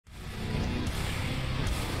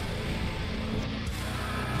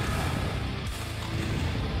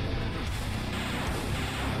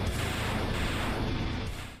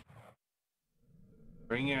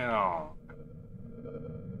Bring it on.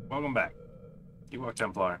 Welcome back. Ewok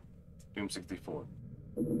Templar, Doom 64.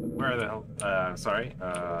 Where the hell?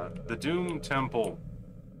 The Doom Temple.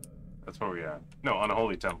 That's where we are. No,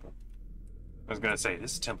 Unholy Temple. I was gonna say,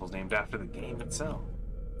 this temple's named after the game itself.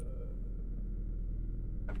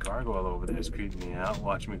 That gargoyle over there is creeping me out,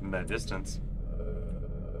 watching me from that distance.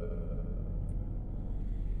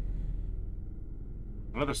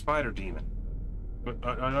 Another spider demon.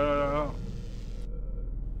 No.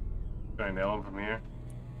 Can I nail him from here?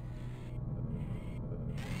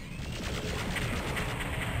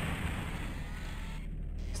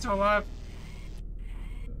 He's still alive?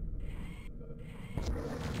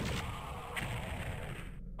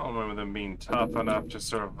 I don't remember them being tough enough to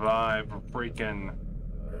survive a freaking...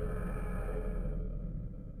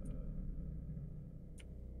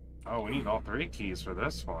 Oh, we need all 3 keys for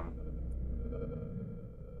this one.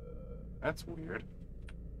 That's weird.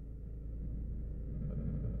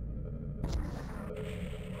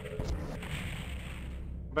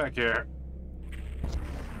 Back here.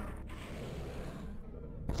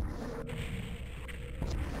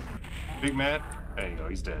 Big man. There you go,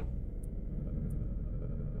 he's dead.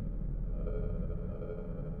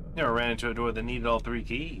 Never ran into a door that needed all 3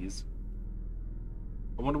 keys.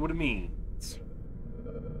 I wonder what it means.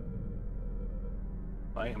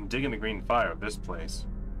 I am digging the green fire of this place.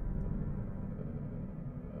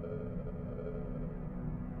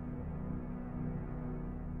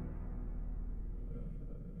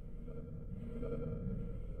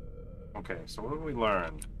 Okay, so what have we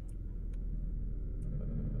learned?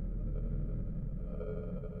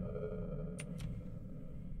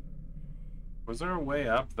 Was there a way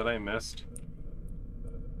up that I missed?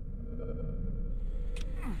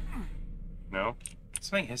 No? Is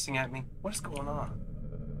something hissing at me? What is going on?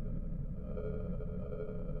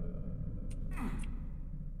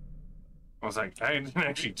 I was like, I didn't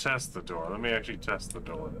actually test the door. Let me actually test the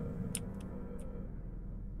door.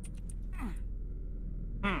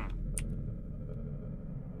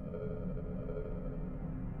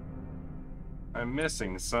 I'm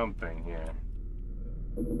missing something here.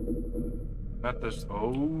 Not this.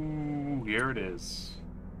 Oh, here it is.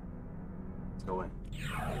 Let's go in.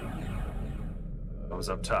 I was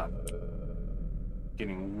up top.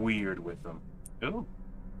 Getting weird with them. Ooh.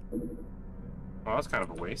 Oh, that's kind of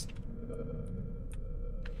a waste.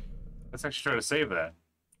 Let's actually try to save that.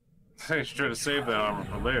 Let's actually try to save that armor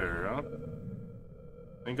for later, huh?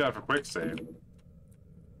 Thank God for quick save.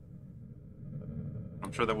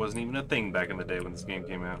 I'm sure that wasn't even a thing back in the day when this game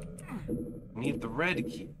came out. I need the red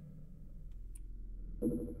key. I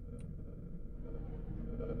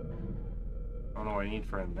don't know what I need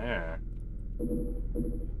for in there.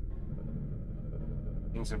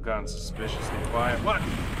 Things have gotten suspiciously quiet. What?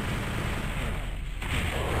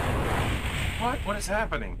 What is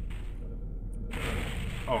happening?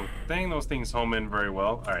 Oh, dang, those things home in very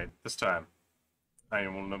well. Alright, this time. I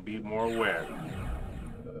want to be more aware.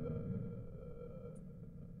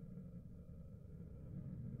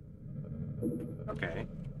 Okay.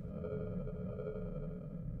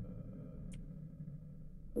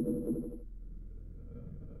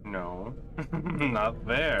 No. Not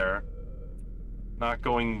there. Not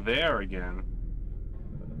going there again.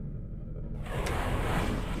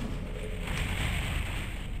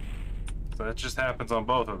 So that just happens on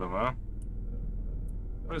both of them, huh?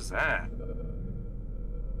 What is that?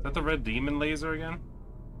 Is that the red demon laser again?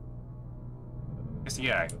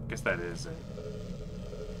 Yeah, I guess that is it.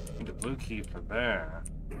 Need a blue key for there.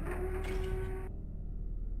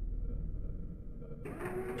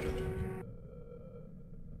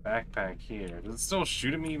 Backpack here. Does it still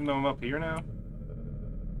shoot at me even though I'm up here now?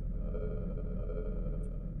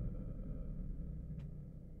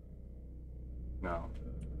 No.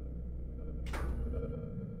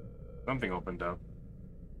 Something opened up.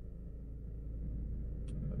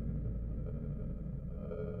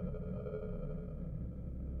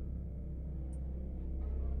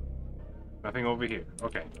 Nothing over here.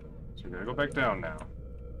 Okay. So we gotta go back down now.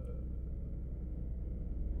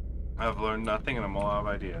 I've learned nothing and I'm all out of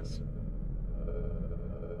ideas.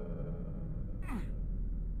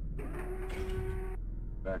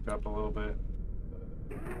 Back up a little bit.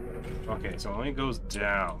 Okay, so it only goes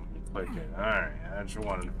down when you click it. Alright, I just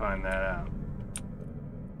wanted to find that out.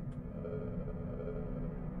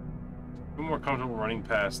 I'm more comfortable running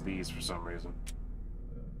past these for some reason.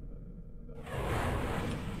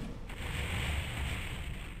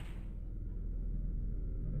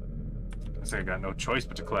 I got no choice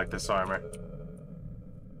but to collect this armor.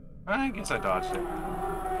 I guess I dodged it.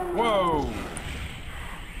 Whoa!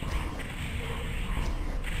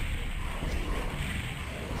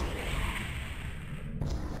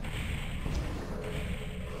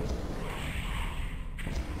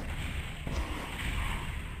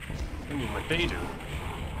 fighting like they do.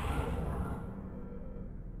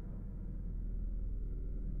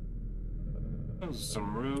 Those are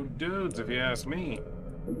some rude dudes, if you ask me.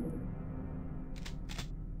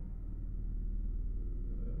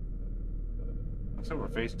 Looks like we're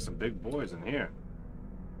facing some big boys in here.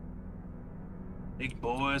 Big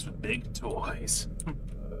boys with big toys.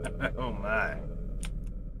 Oh my.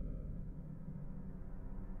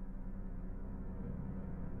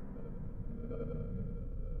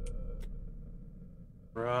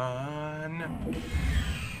 Run.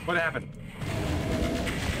 What happened?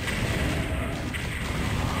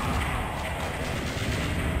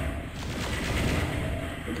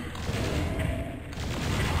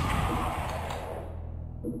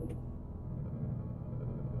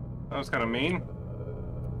 That was kind of mean.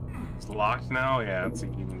 It's locked now? Yeah, it's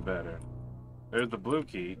even better. There's the blue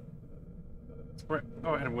key.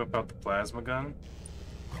 Go ahead and whip out the plasma gun.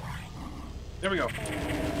 There we go.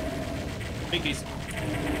 Pinkies.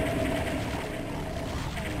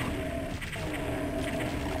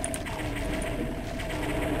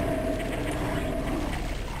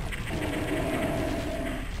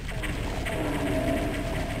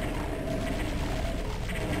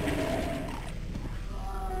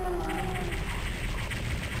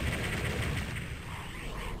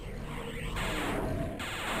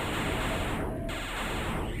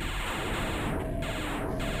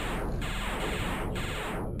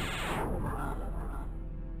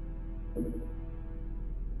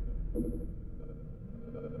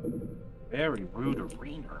 Very rude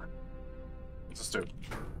arena. Let's just do.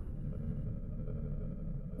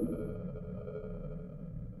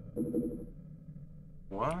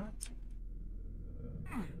 What?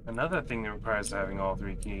 Another thing that requires having all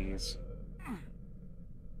 3 keys.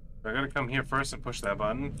 Do I gotta come here first and push that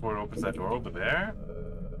button before it opens that door over there?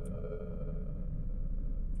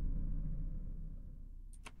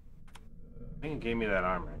 I think it gave me that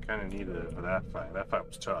armor. I kinda needed it for that fight. That fight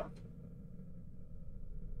was tough.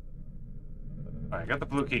 Alright, I got the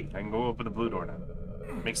blue key. I can go open the blue door now.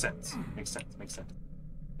 Makes sense. Makes sense. Makes sense.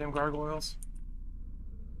 Damn gargoyles.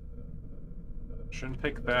 Shouldn't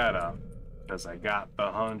pick that up, because I got the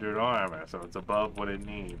 100 armor, so it's above what it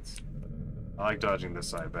needs. I like dodging this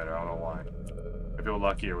side better, I don't know why. I feel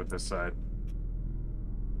luckier with this side.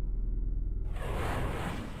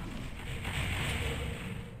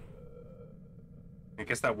 I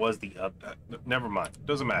guess that was the up. Never mind.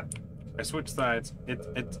 Doesn't matter. I switched sides.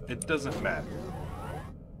 It doesn't matter.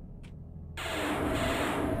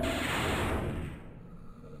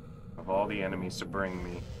 Of all the enemies to bring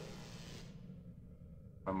me,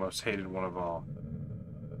 my most hated one of all.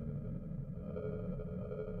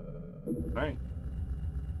 Right.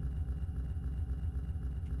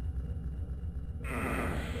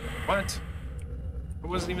 What? I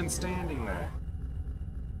wasn't even standing there.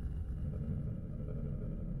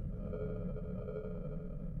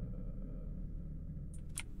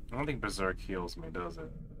 I don't think Berserk heals me, does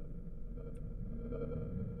it?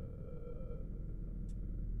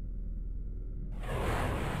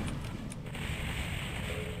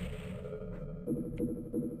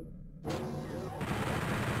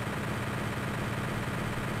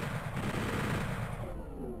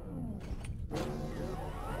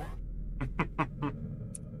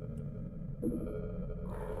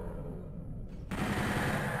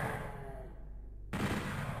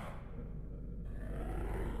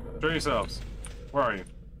 Show yourselves. Where are you?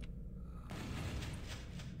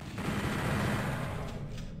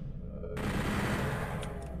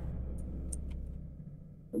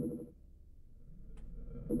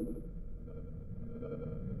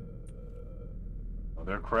 Oh,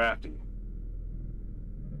 they're crafty.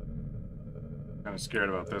 Kind of scared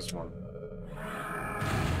about this one.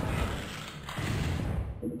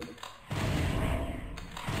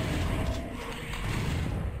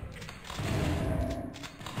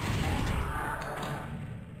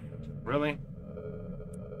 Really?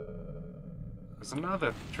 There's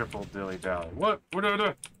another triple dilly-dally. What?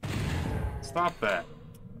 What? Stop that.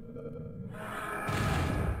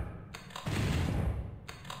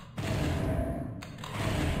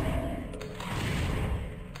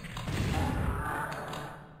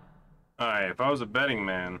 Alright, if I was a betting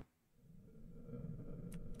man...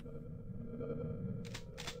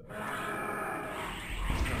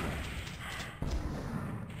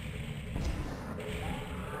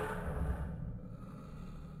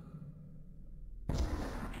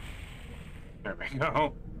 There we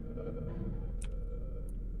go.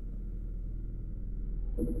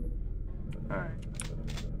 Alright.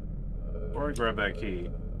 Before I grab that key,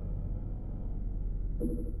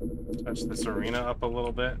 touch this arena up a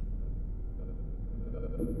little bit.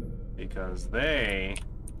 Because they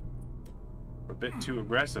A bit too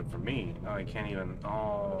aggressive for me. Oh, I can't even...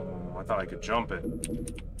 Oh, I thought I could jump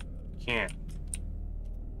it. Can't.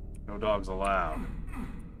 No dogs allowed.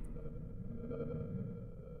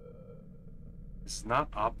 It's not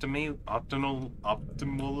optimally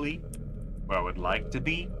where I would like to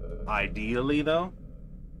be. Ideally, though.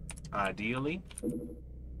 Ideally.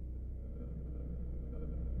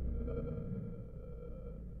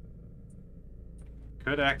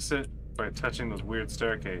 Could exit by touching those weird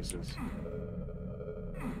staircases.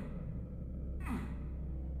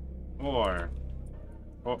 Or...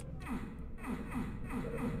 Oh.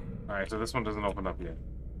 Alright, so this one doesn't open up yet.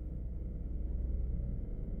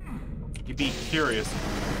 You'd be curious.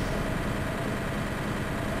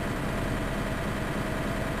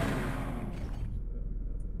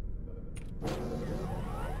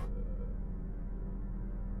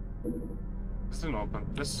 This isn't open.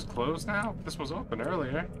 This is closed now? This was open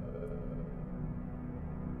earlier.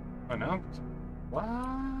 Oh, no? What?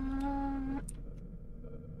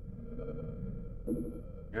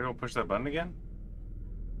 You don't push that button again?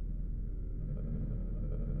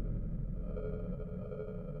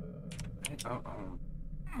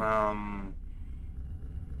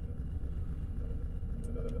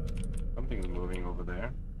 Something's moving over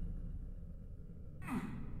there.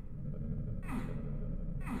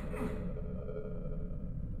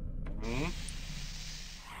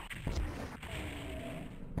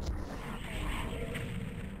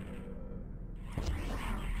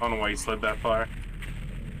 I don't know why he slid that far.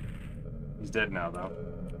 He's dead now, though.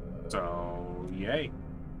 So, yay.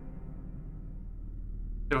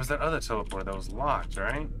 There was that other teleport that was locked,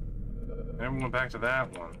 right? I never went back to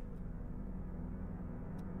that one.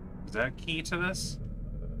 Is that key to this?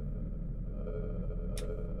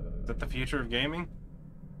 Is that the future of gaming?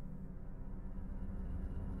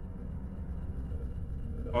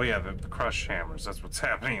 Oh yeah, the crush hammers. That's what's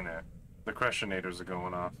happening there. The crushionators are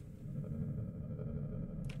going off.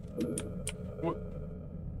 What?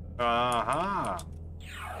 Aha!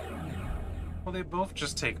 Well, they both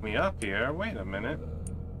just take me up here. Wait a minute.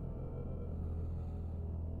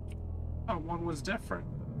 Oh, one was different.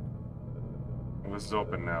 Well, this is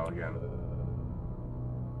open now again.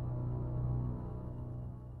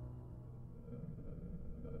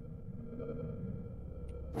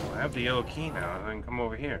 Well, I have the yellow key now. I can come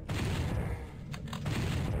over here.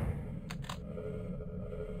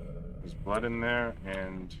 There's blood in there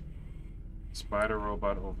and spider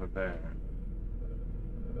robot over there.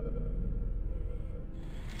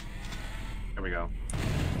 There we go.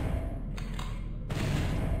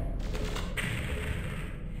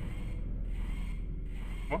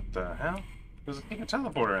 What the hell? There's a freaking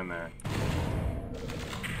teleporter in there.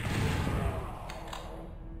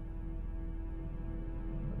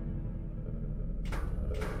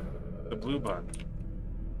 The blue button.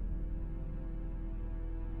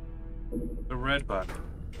 The red button.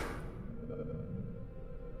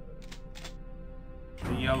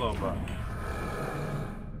 The yellow button.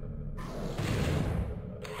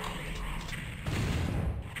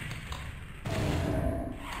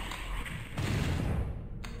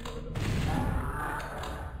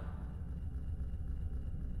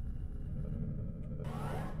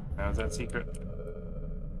 Now is that secret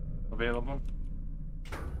available?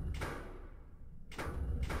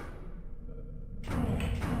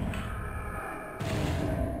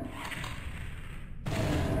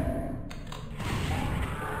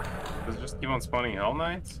 Does it just keep on spawning Hell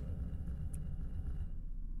Knights?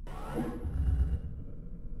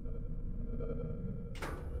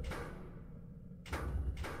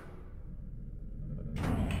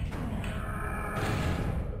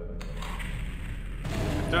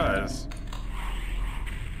 It does.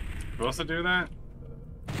 Supposed to do that?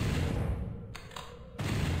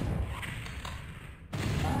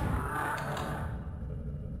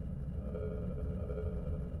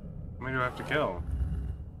 How many do I have to kill?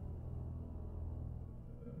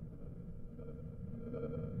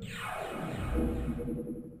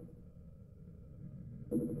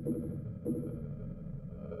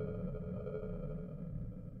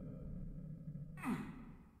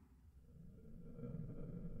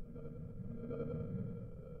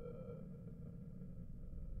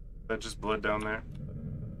 That just blood down there?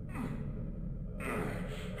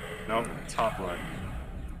 Nope, it's hot blood.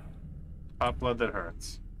 Hot blood that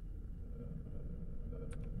hurts.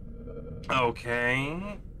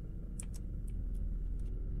 Okay.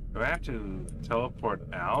 Do I have to teleport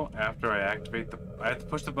out after I activate the... I have to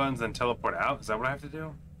push the buttons and teleport out? Is that what I have to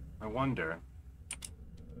do? I wonder.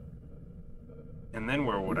 And then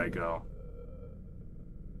where would I go?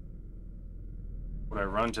 Would I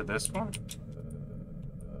run to this one?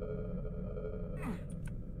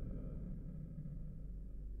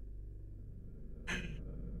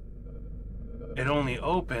 It only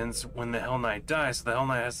opens when the Hell Knight dies, so the Hell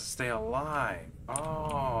Knight has to stay alive.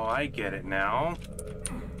 Oh, I get it now.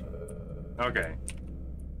 Okay.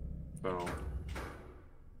 So,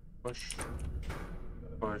 push,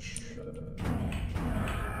 push.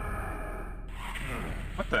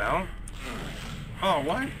 What the hell? Oh,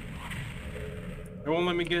 what? It won't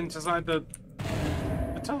let me get inside the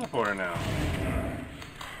teleporter now.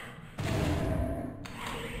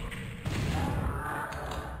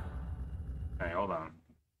 Hey, hold on.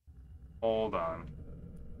 Hold on.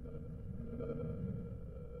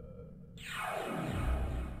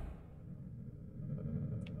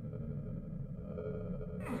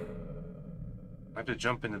 I have to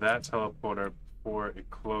jump into that teleporter before it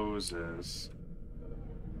closes.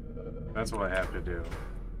 That's what I have to do.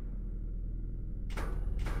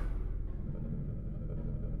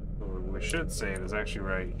 So what we should save is actually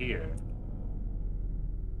right here.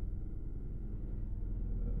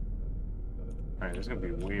 Alright, this is gonna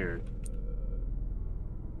be weird.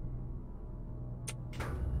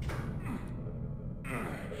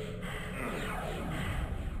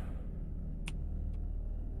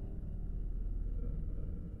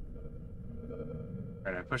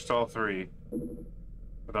 Alright, I pushed all three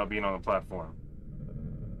without being on the platform.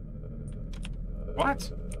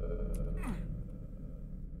 What?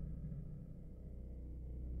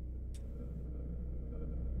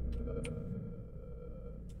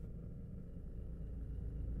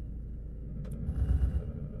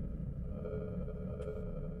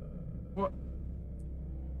 What?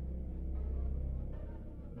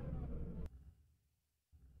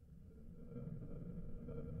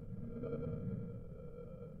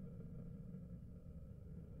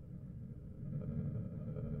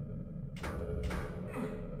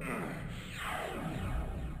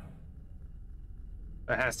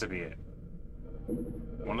 That has to be it.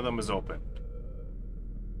 One of them is open.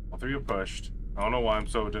 All three are pushed. I don't know why I'm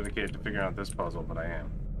so dedicated to figuring out this puzzle, but I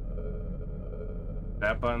am.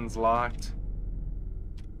 That button's locked.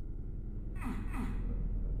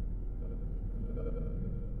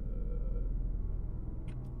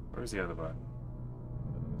 Where's the other button?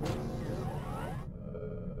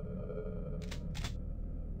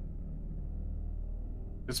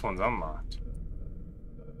 This one's unlocked.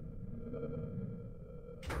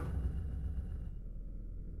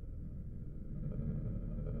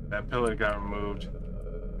 That pillar got removed.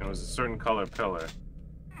 It was a certain color pillar.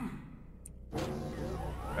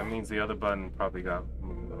 That means the other button probably got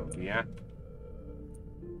removed, yeah?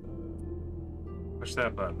 Push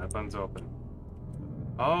that button. That button's open.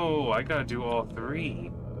 Oh, I gotta do all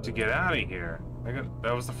three to get out of here.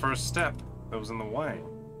 That was the first step that was in the way.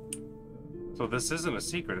 So this isn't a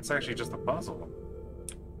secret, it's actually just a puzzle.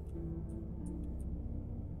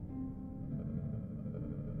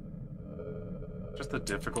 Just a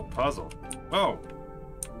difficult puzzle. Oh!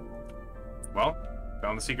 Well,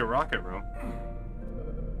 found the secret rocket room.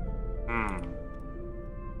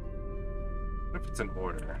 What if it's in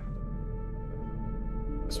order?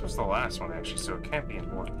 This was the last one, actually, so it can't be in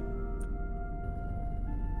order.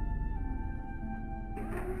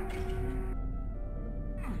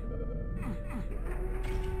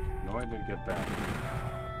 No idea to get that.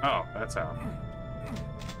 Oh, that's how.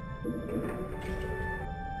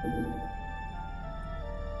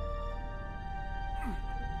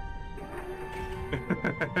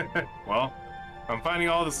 Well, I'm finding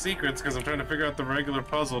all the secrets because I'm trying to figure out the regular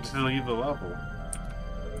puzzle to leave the level.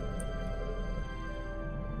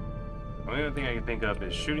 The only other thing I can think of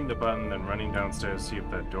is shooting the button and running downstairs to see if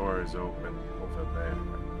that door is open over there.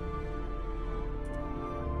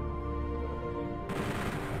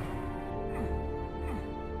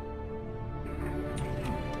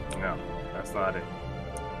 No, that's not it.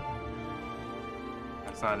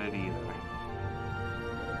 That's not it either.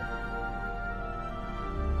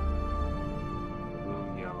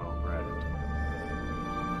 Blue, yellow, red.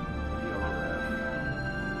 Yellow,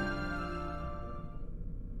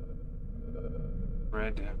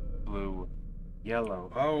 red. Red, blue,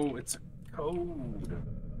 yellow. Oh, it's a code.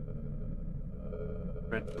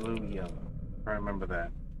 Red, blue, yellow. I remember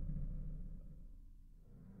that.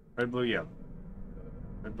 Red, blue, yellow.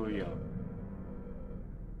 Red, blue, yellow.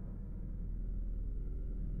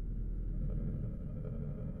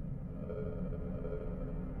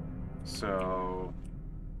 So,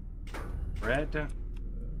 red,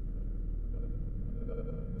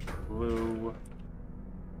 blue,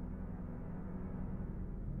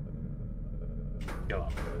 yellow.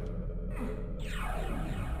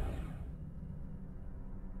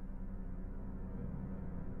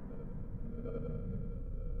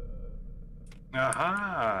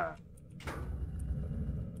 Aha!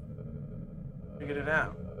 Figured it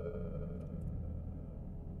out.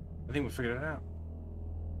 I think we figured it out.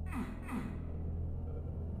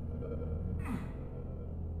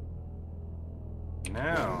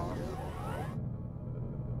 Now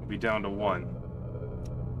we'll be down to 1.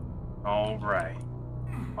 All right.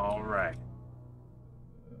 All right.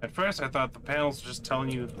 At first, I thought the panels were just telling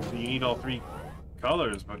you that you need all 3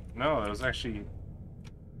 colors, but no, that was actually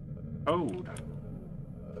code.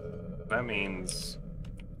 That means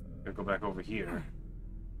I'm gonna go back over here.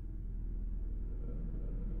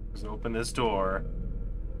 Just open this door.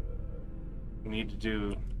 We need to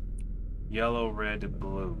do yellow, red,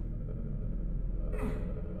 blue.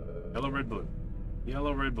 Yellow, red, blue.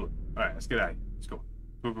 Yellow, red, blue. Alright, let's get out of here. Let's go.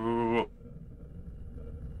 Whoa.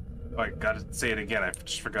 Alright, gotta say it again. I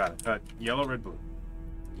just forgot it. Yellow, red, blue.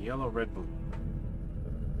 Yellow, red, blue.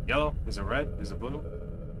 Yellow? Is it red? Is it blue?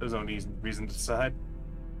 There's no reason to decide.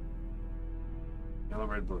 Yellow,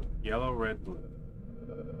 red, blue. Yellow, red, blue.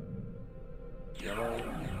 Yellow,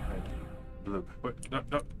 red, blue. Wait, no.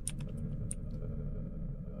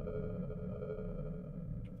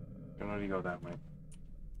 Don't know to go that way.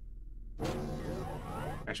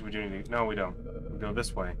 Actually, we do need to... No, we don't. We go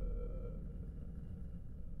this way.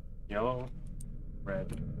 Yellow, red,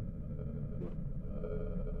 blue.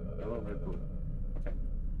 Yellow, red, blue.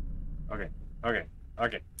 Okay.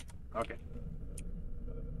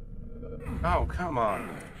 Oh, come on.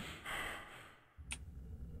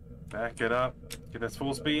 Back it up. Get this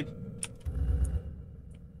full speed.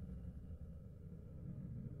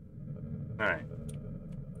 Alright.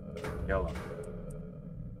 Yellow.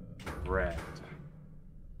 Red.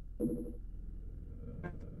 Blue.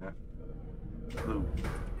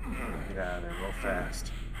 Get out of there real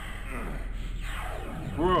fast.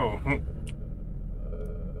 Whoa!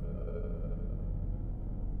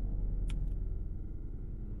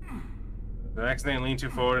 Did I accidentally lean too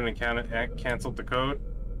forward and it canceled the code?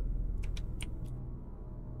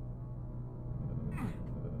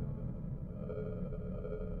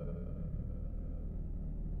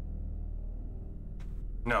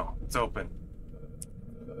 No, it's open.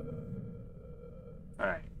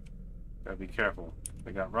 Alright. Gotta be careful.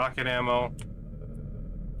 We got rocket ammo.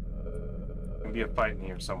 Gonna be a fight in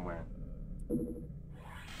here somewhere.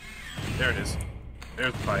 There it is.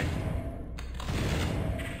 There's the fight.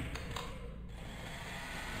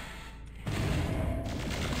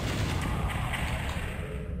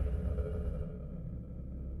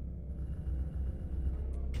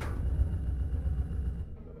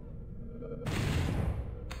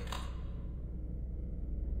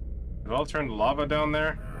 Did it all turn to lava down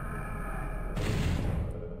there?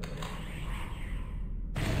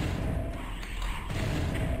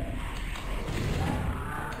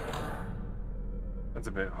 That's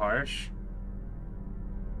a bit harsh.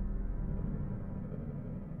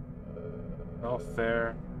 Health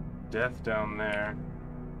there. Death down there.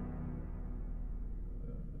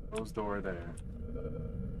 Closed door there.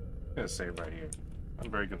 I'm gonna save right here.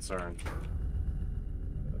 I'm very concerned.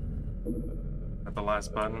 At the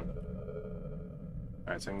last button.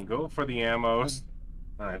 Alright, so I can go for the ammos.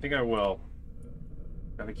 I think I will.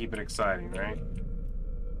 Gotta keep it exciting, right?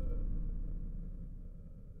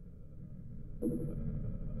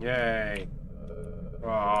 Yay!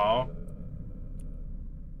 Aww.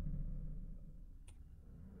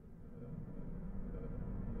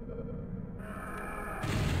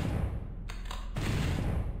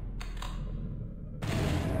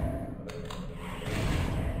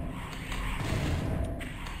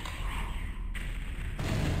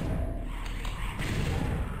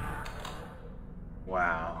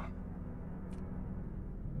 Wow.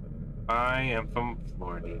 I am from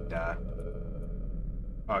Florida.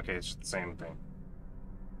 Okay, it's the same thing.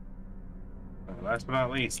 Last but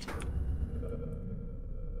not least.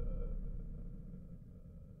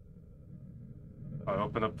 I'll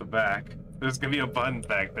open up the back. There's gonna be a button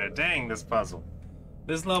back there. Dang, this puzzle.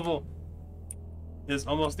 This level is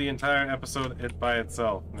almost the entire episode by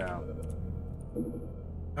itself now.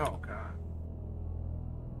 Oh, God.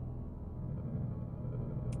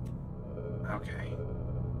 Okay.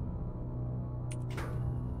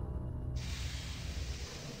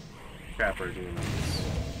 Trapper demons.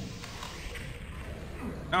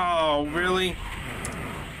 Oh, really?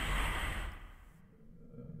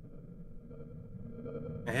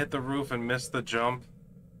 I hit the roof and missed the jump?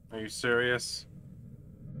 Are you serious?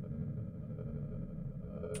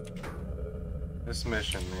 This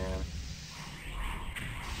mission, man.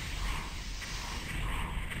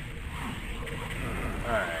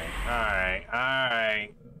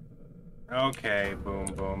 Alright. Okay, boom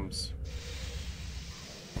booms.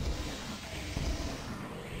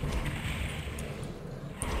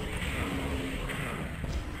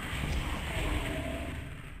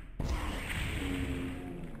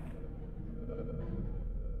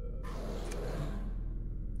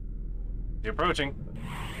 You're approaching.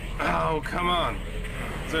 Oh, come on.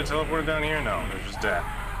 Is there a teleporter down here? No, there's just death.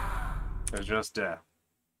 There's just death.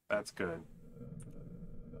 That's good.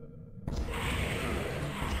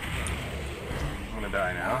 I'm gonna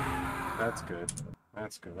die now. That's good.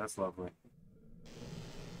 That's good. That's lovely.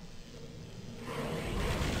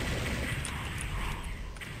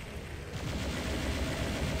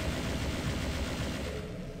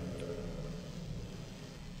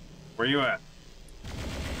 Where you at?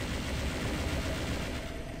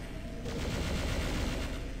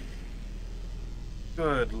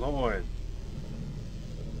 Good Lord.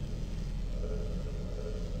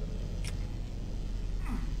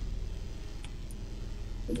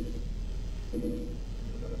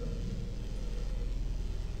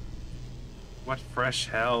 What fresh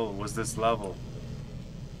hell was this level?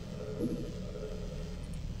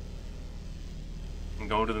 And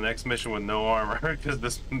go to the next mission with no armor, because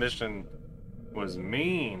this mission was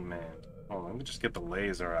mean, man. Oh, let me just get the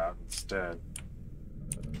laser out instead.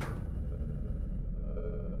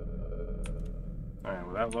 Alright,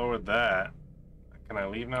 well that lowered that. Can I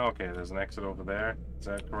leave now? Okay, there's an exit over there. Is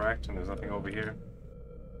that correct? And there's nothing over here?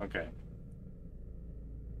 Okay.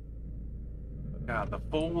 God, the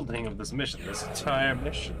folding of this mission, this entire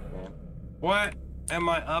mission, man. What am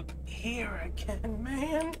I up here again,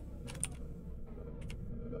 man?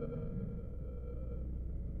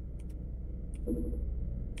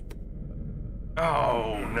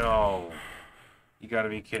 Oh, no. You gotta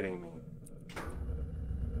be kidding me.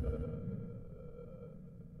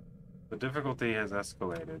 The difficulty has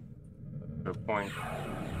escalated to a point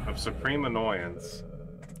of supreme annoyance.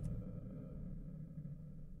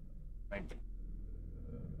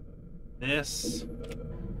 This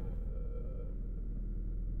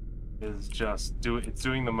is just it's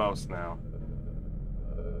doing the most now.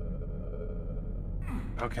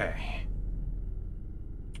 Okay.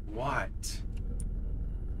 What?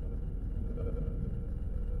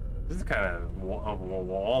 This is kind of a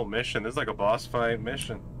wall mission. This is like a boss fight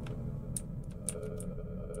mission.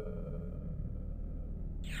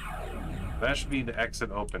 That should be the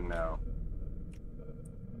exit open now.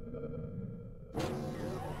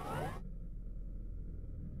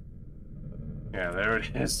 Yeah, there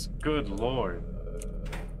it is. Good Lord.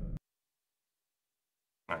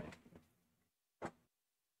 Alright.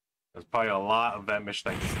 There's probably a lot of that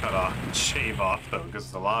mission I can cut off and shave off, though,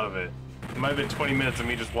 because a lot of it might have been 20 minutes of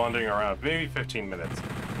me just wandering around. Maybe 15 minutes.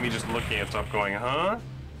 Me just looking at stuff going, huh?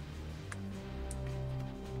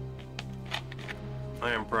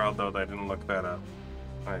 I am proud, though, that I didn't look that up.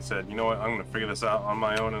 I said, you know what, I'm going to figure this out on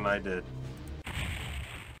my own, and I did.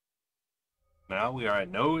 Now we are at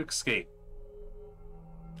no escape.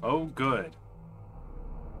 Oh, good.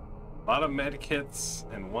 A lot of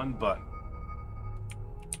medkits and one button.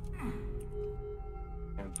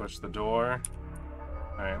 And push the door.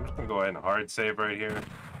 Alright, I'm just going to go ahead and hard save right here.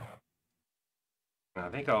 And I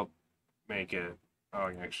think I'll make it... Oh,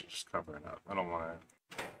 I can actually just cover it up. I don't want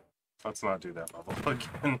to... Let's not do that level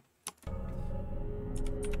again.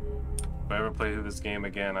 If I ever play through this game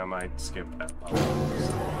again, I might skip that level.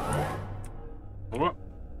 Whoop.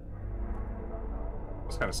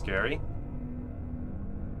 That's kind of scary.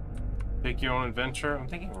 Pick your own adventure? I'm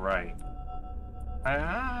thinking right.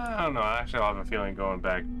 I don't know. Actually, I'll have a feeling going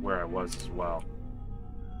back where I was as well.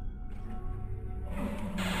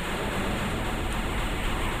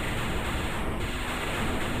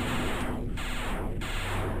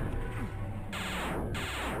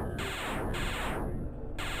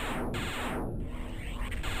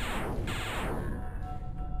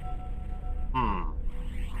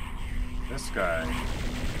 This guy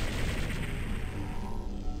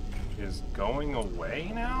is going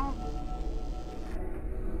away now?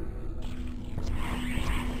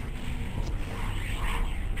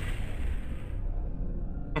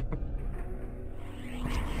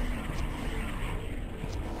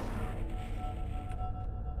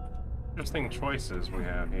 Interesting choices we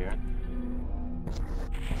have here.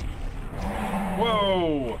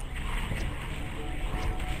 Whoa!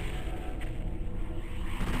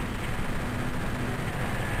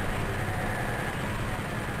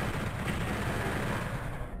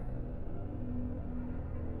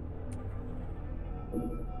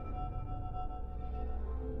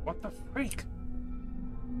 What the freak?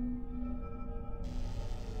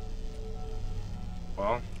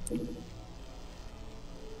 Well,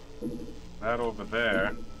 that over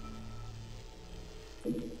there.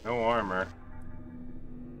 No armor.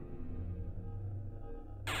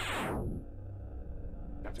 I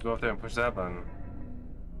have to go up there and push that button.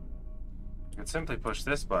 I could simply push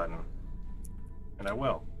this button. And I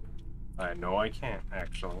will. I know I can't,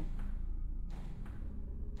 actually.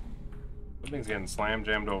 Something's getting slam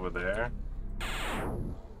jammed over there.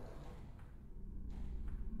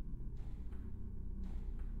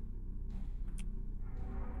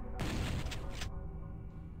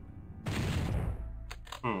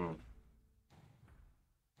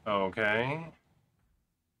 Okay.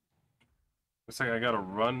 Looks like I gotta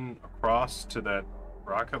run across to that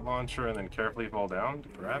rocket launcher and then carefully fall down to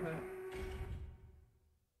grab it.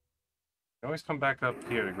 I always come back up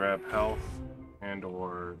here to grab health and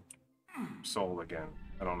or soul again.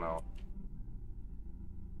 I don't know.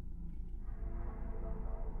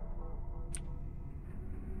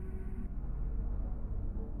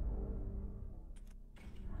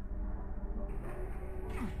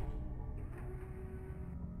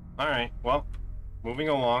 Alright, well, moving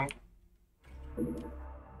along.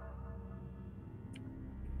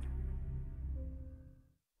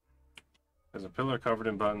 There's a pillar covered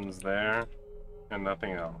in buttons there, and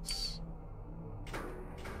nothing else.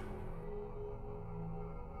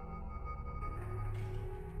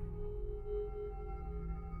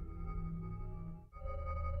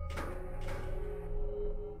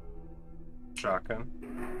 Shotgun.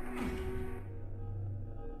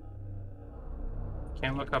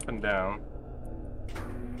 Can't look up and down.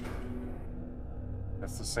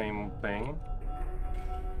 That's the same thing.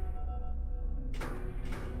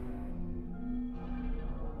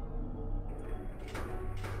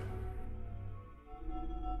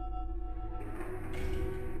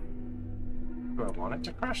 Do I want it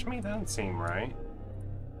to crush me? That doesn't seem right.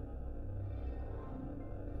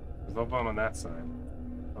 There's no button on that side.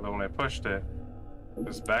 Although when I pushed it,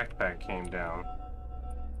 this backpack came down.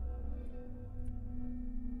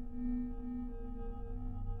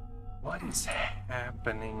 What is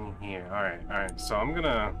happening here? Alright, so I'm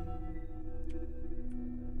gonna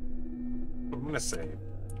save.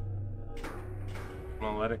 I'm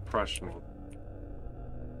gonna let it crush me.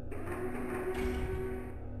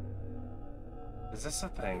 Is this a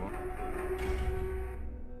thing?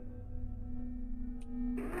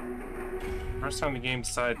 First time the game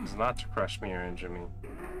decides not to crush me or injure me.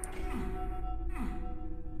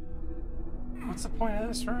 What's the point of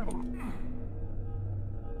this room?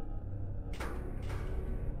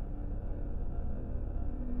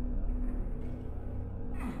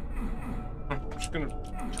 I'm just gonna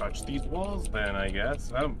touch these walls then, I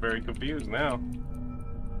guess. I'm very confused now.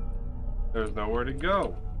 There's nowhere to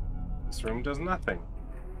go. This room does nothing.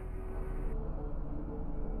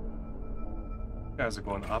 You guys are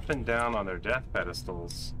going up and down on their death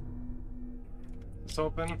pedestals. Is this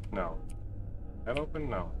open? No. That open?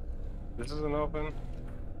 No. This isn't open.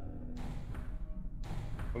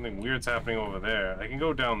 Something weird's happening over there. I can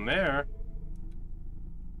go down there.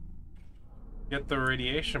 Get the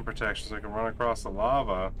radiation protection so I can run across the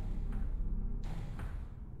lava.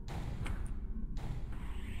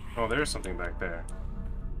 Oh, there's something back there.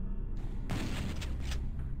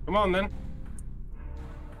 Come on, then.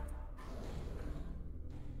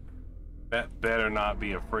 That better not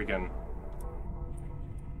be a freaking...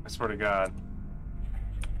 I swear to God.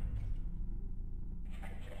 I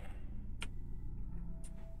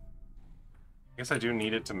guess I do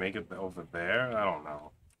need it to make it over there? I don't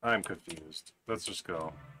know. I'm confused. Let's just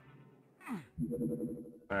go.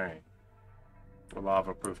 Alright. We're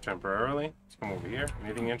lava-proof temporarily. Let's come over here.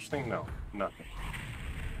 Anything interesting? No. Nothing.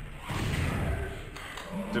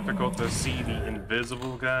 Difficult to see the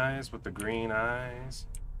invisible guys with the green eyes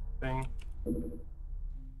thing.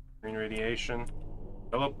 Green radiation.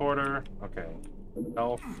 Teleporter. Okay.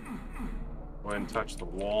 Health. Go ahead and touch the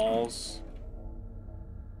walls.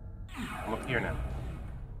 I'm up here now.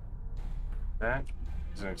 That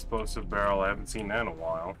is an explosive barrel. I haven't seen that in a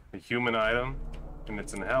while. A human item. And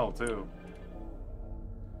it's in hell, too.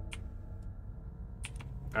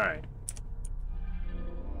 Alright.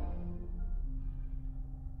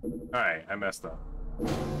 Alright, I messed up.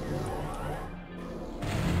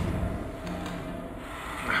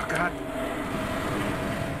 Oh, God.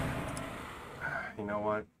 You know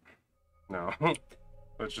what? No.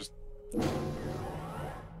 Let's just...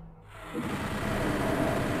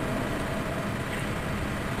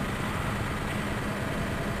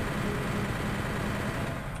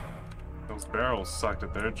 Those barrels sucked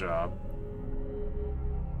at their job.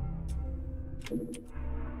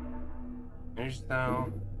 Here's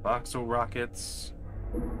down. Voxel rockets.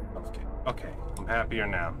 Okay, okay, I'm happier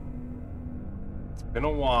now. It's been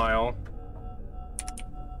a while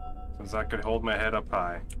since I could hold my head up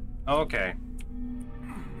high. Okay.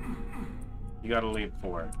 You gotta leap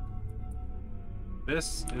for it.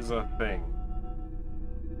 This is a thing.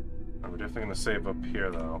 We're definitely gonna save up here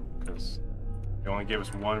though, because they only gave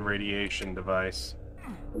us one radiation device.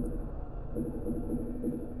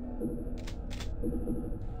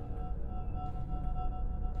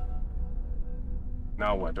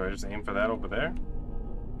 Now what? Do I just aim for that over there?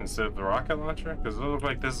 Instead of the rocket launcher? Because it looks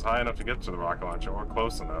like this is high enough to get to the rocket launcher, or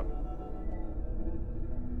close enough.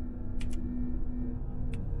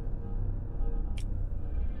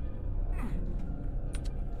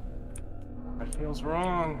 That feels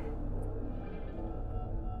wrong.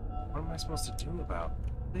 What am I supposed to do about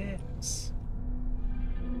this?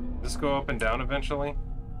 Does this go up and down eventually?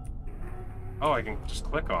 Oh, I can just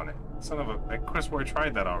click on it. Son of a... I could have swore I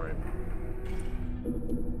tried that already.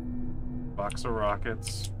 Box of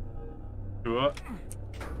rockets.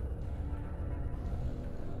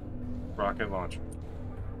 Rocket launcher.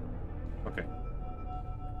 Okay.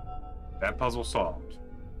 That puzzle solved.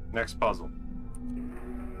 Next puzzle.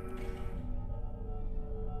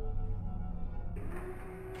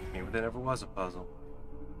 Maybe there never was a puzzle.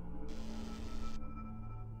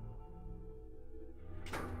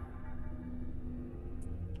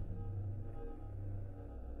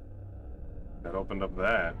 That opened up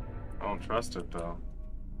that. I don't trust it though.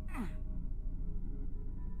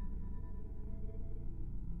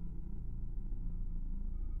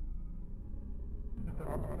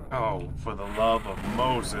 Oh, for the love of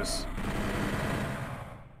Moses.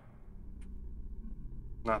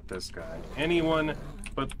 Not this guy. Anyone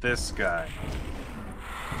but this guy.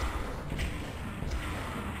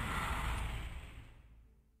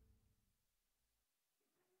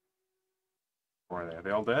 Where are they? Are they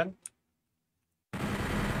all dead?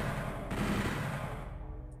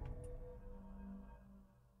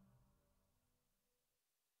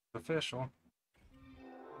 Official.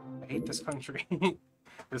 I hate this country.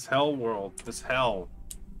 This hell world. This hell.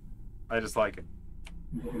 I just like it.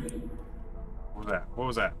 What was that? What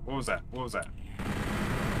was that? What was that? What was that?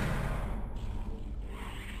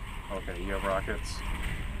 Okay, you have rockets.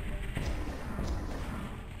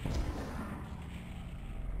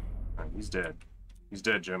 Right, he's dead. He's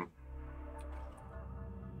dead, Jim.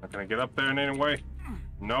 Not gonna get up there in any way?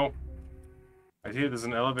 No. I hear there's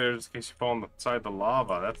an elevator just in case you fall inside the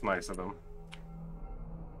lava. That's nice of them.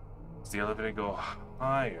 Does the elevator go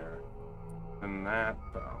higher than that,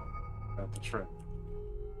 though? That's the trick.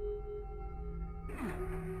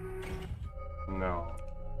 No.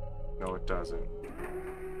 No, it doesn't.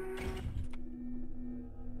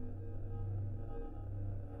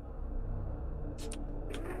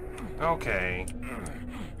 Okay.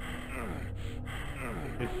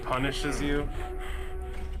 It punishes you?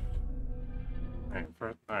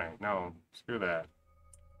 Alright, no. Screw that.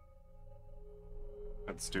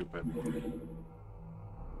 That's stupid.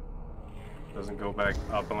 Doesn't go back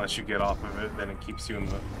up unless you get off of it, then it keeps you in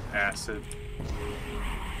the acid.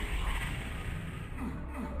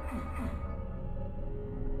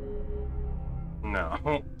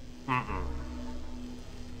 No. Mm-mm.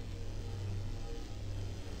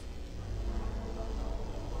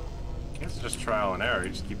 I guess it's just trial and error. You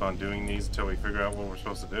just keep on doing these until we figure out what we're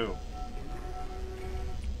supposed to do.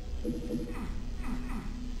 There's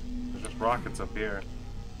just rockets up here.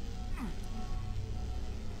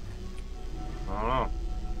 I don't know.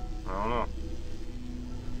 I don't know.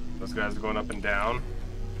 Those guys are going up and down.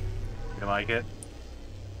 You like it?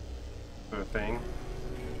 Sort of thing.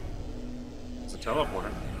 It's a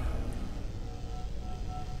teleporter.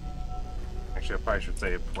 Actually, I probably should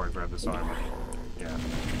say it before I grab this armor. Yeah.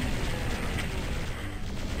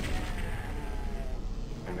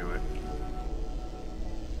 I knew it.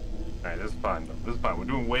 Alright, this is fine though. This is fine. We're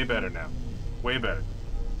doing way better now. Way better.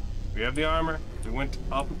 We have the armor. We went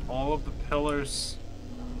up all of the pillars.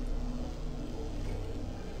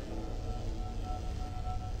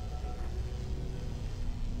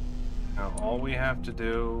 Now all we have to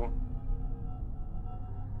do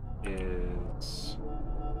is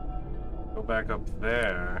go back up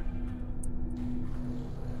there.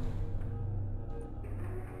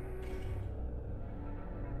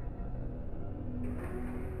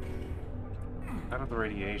 Out of the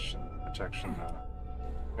radiation protection though.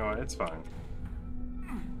 You know what, it's fine.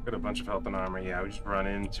 Got a bunch of health and armor. Yeah, we just run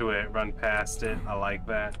into it, run past it. I like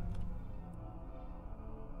that.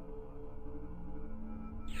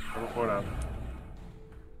 Teleport up.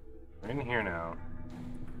 We're in here now.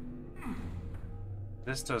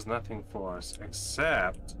 This does nothing for us,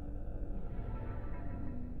 except...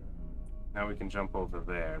 Now we can jump over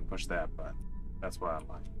there and push that button. That's what I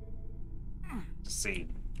like. See.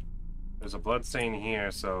 There's a bloodstain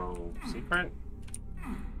here, so... Secret?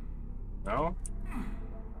 No?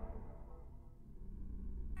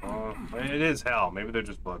 Well, it is hell. Maybe they're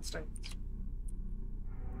just bloodstains.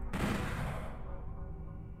 I'm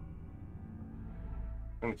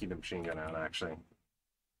gonna keep the machine gun out, actually.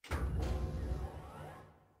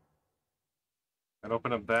 And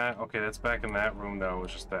open up that. Okay, that's back in that room, though. It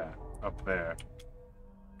was just that. Up there.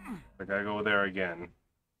 I gotta go there again.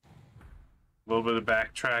 A little bit of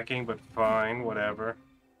backtracking, but fine, whatever.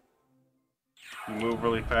 You move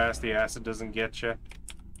really fast, the acid doesn't get you.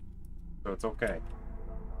 So it's okay.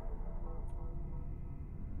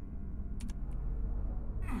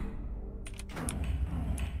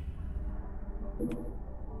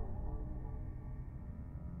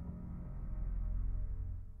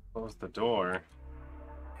 Close the door.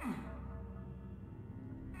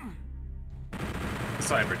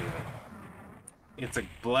 Cyber demon. It's a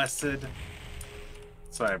blessed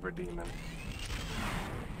cyber demon.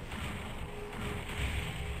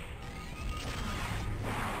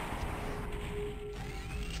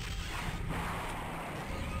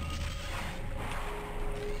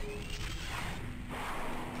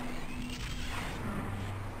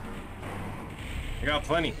 I got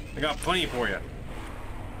plenty. I got plenty for you.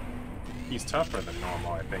 He's tougher than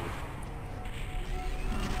normal, I think.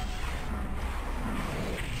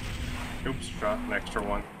 Oops, dropped an extra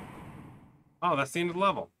one. Oh, that's the end of the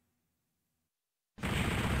level.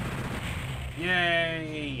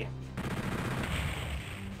 Yay!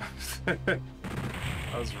 That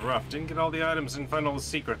was rough. Didn't get all the items, didn't find all the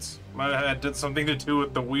secrets. Might have had something to do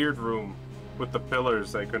with the weird room with the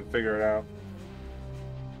pillars. I couldn't figure it out.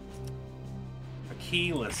 A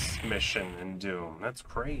keyless mission in Doom. That's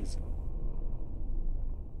crazy.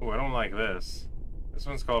 Ooh, I don't like this. This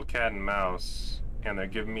one's called Cat and Mouse, and they're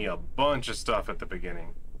giving me a bunch of stuff at the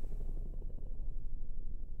beginning.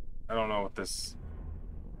 I don't know what this...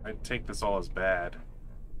 I'd take this all as bad.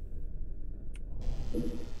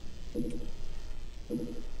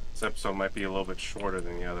 This episode might be a little bit shorter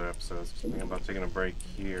than the other episodes. I'm thinking about taking a break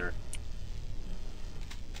here.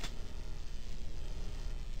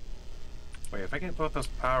 Wait, if I get both those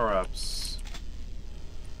power-ups...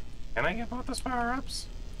 Can I get both those power-ups?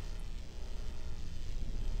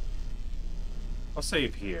 I'll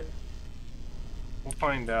save here. We'll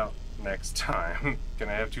find out next time. Can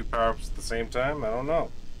I have two power-ups at the same time? I don't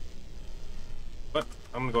know. But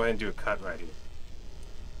I'm gonna go ahead and do a cut right here.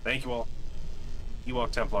 Thank you all.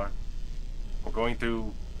 Ewok Templar. We're going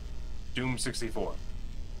through Doom 64.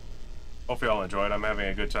 Hope you all enjoyed. I'm having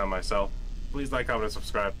a good time myself. Please like, comment, and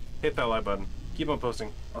subscribe. Hit that like button. Keep on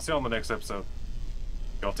posting. I'll see you all in the next episode.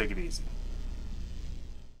 Y'all take it easy.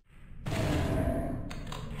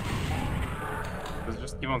 Does it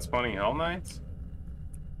just keep on spawning Hell Knights?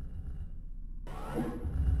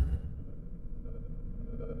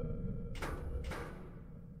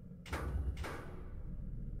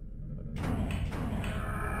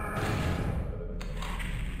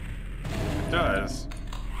 It does.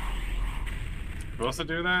 Supposed to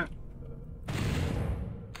do that?